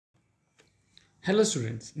Hello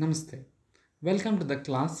students, Namaste. Welcome to the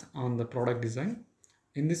class on the product design.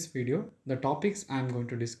 In this video, the topics I am going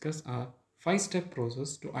to discuss are 5-step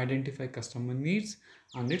process to identify customer needs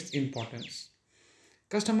and its importance.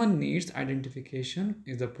 Customer needs identification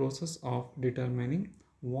is the process of determining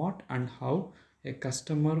what and how a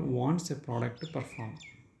customer wants a product to perform.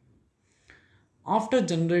 After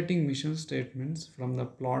generating mission statements from the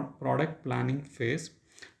product planning phase,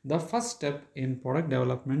 the first step in product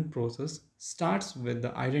development process starts with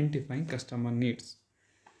the identifying customer needs.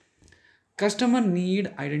 Customer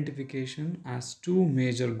need identification has two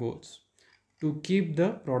major goals: to keep the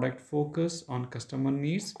product focused on customer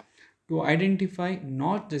needs, to identify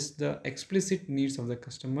not just the explicit needs of the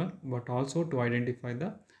customer but also to identify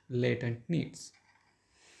the latent needs.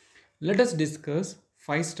 Let us discuss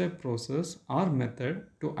 5-step process or method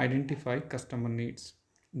to identify customer needs.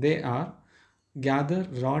 They are: gather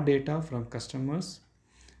raw data from customers,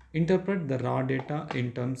 interpret the raw data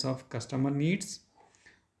in terms of customer needs,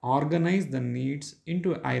 organize the needs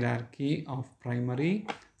into a hierarchy of primary,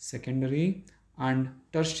 secondary, and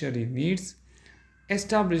tertiary needs,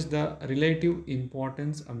 establish the relative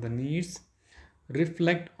importance of the needs,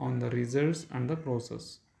 reflect on the results and the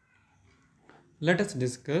process. Let us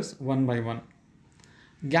discuss one by one.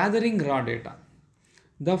 Gathering raw data.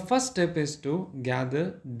 The first step is to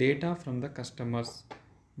gather data from the customers.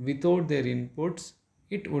 Without their inputs,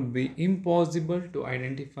 it would be impossible to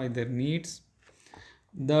identify their needs.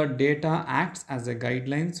 The data acts as a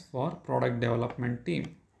guidelines for product development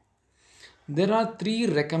team. There are three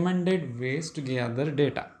recommended ways to gather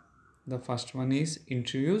data. The first one is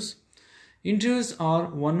interviews. Interviews are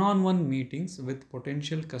one-on-one meetings with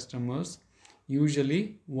potential customers,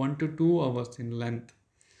 usually 1 to 2 hours in length.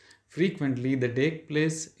 Frequently, they take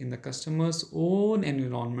place in the customer's own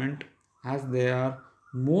environment as they are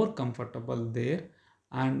more comfortable there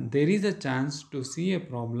and there is a chance to see a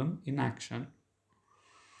problem in action.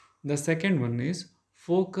 The second one is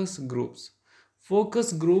focus groups.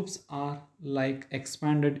 Focus groups are like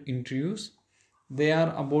expanded interviews. They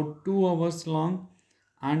are about 2 hours long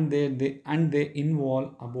and they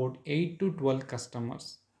involve about 8 to 12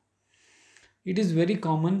 customers. It is very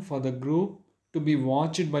common for the group to be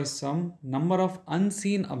watched by some number of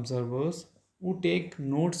unseen observers who take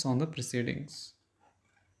notes on the proceedings.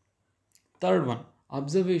 Third one,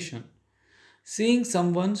 observation. Seeing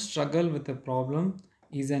someone struggle with a problem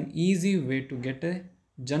is an easy way to get a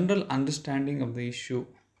general understanding of the issue.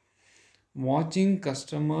 Watching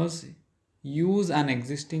customers use an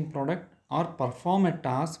existing product or perform a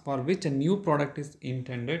task for which a new product is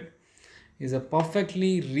intended is a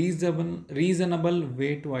perfectly reasonable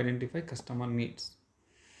way to identify customer needs.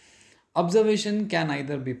 Observation can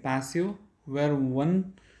either be passive, where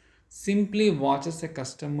one simply watches a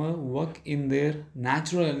customer work in their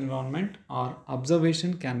natural environment, or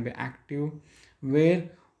observation can be active, where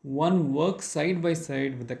one works side by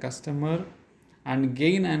side with the customer and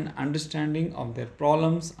gain an understanding of their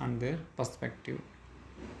problems and their perspective.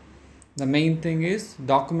 The main thing is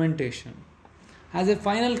documentation. As a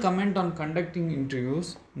final comment on conducting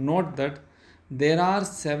interviews, note that there are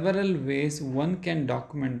several ways one can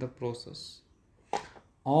document the process.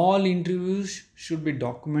 All interviews should be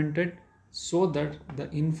documented so that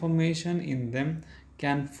the information in them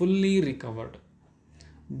can fully recovered.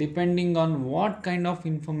 Depending on what kind of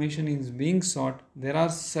information is being sought, there are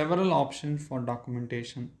several options for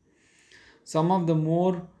documentation. Some of the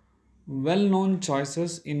more well-known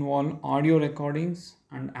choices involve audio recordings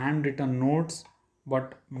and handwritten notes,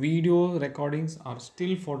 but video recordings or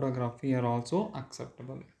still photography are also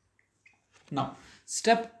acceptable. Now,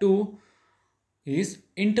 step 2 is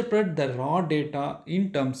interpret the raw data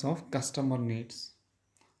in terms of customer needs.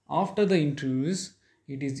 After the interviews,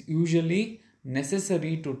 it is usually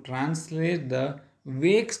necessary to translate the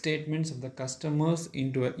vague statements of the customers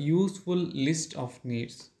into a useful list of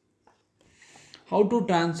needs. How to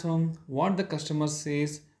transform what the customer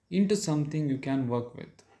says into something you can work with.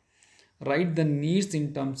 Write the needs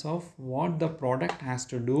in terms of what the product has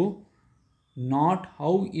to do, not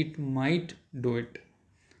how it might do it.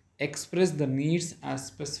 Express the needs as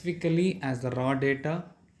specifically as the raw data.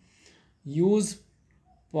 Use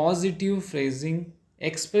positive phrasing.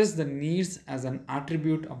 Express the needs as an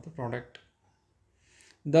attribute of the product.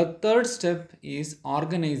 The third step is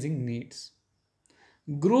organizing needs.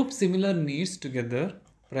 Group similar needs together,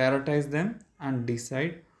 prioritize them, and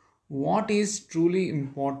decide what is truly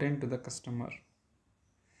important to the customer.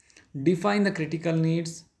 Define the critical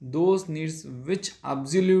needs, those needs which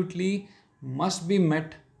absolutely must be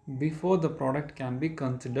met before the product can be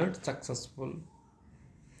considered successful.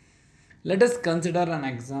 Let us consider an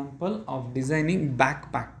example of designing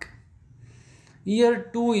backpack. Here,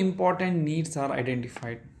 two important needs are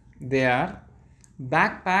identified. They are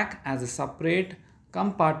backpack as a separate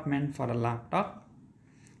compartment for a laptop.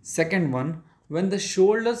 Second one, when the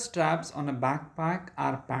shoulder straps on a backpack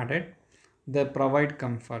are padded, they provide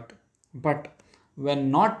comfort. But when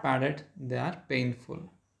not padded, they are painful.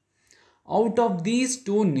 Out of these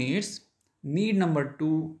two needs, need number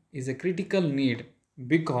two is a critical need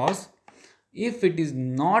because if it is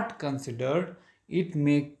not considered, it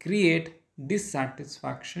may create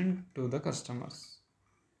dissatisfaction to the customers.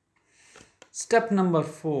 Step number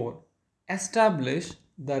four, establish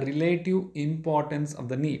the relative importance of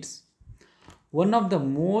the needs. One of the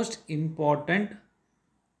most important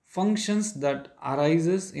functions that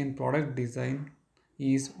arises in product design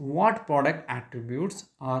is what product attributes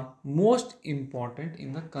are most important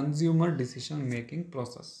in the consumer decision making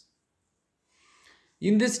process.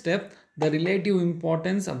 In this step, the relative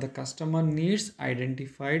importance of the customer needs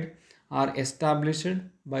identified are established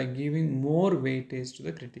by giving more weightage to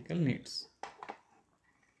the critical needs.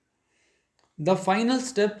 The final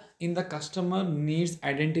step in the customer needs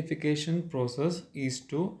identification process is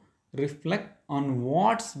to reflect on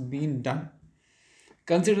what's been done.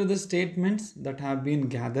 Consider the statements that have been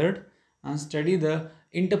gathered and study the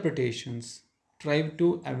interpretations. Try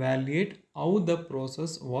to evaluate how the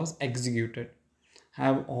process was executed.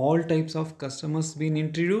 Have all types of customers been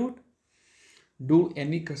interviewed? Do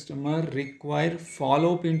any customer require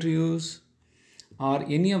follow-up interviews? Are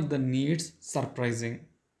any of the needs surprising?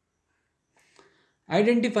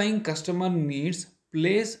 Identifying customer needs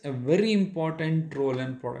plays a very important role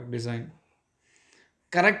in product design.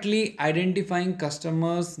 Correctly identifying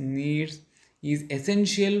customers' needs is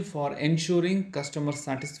essential for ensuring customer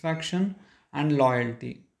satisfaction and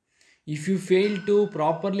loyalty. If you fail to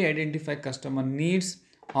properly identify customer needs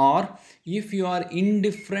or if you are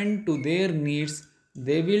indifferent to their needs,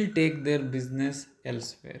 they will take their business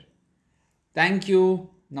elsewhere. Thank you.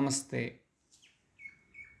 Namaste.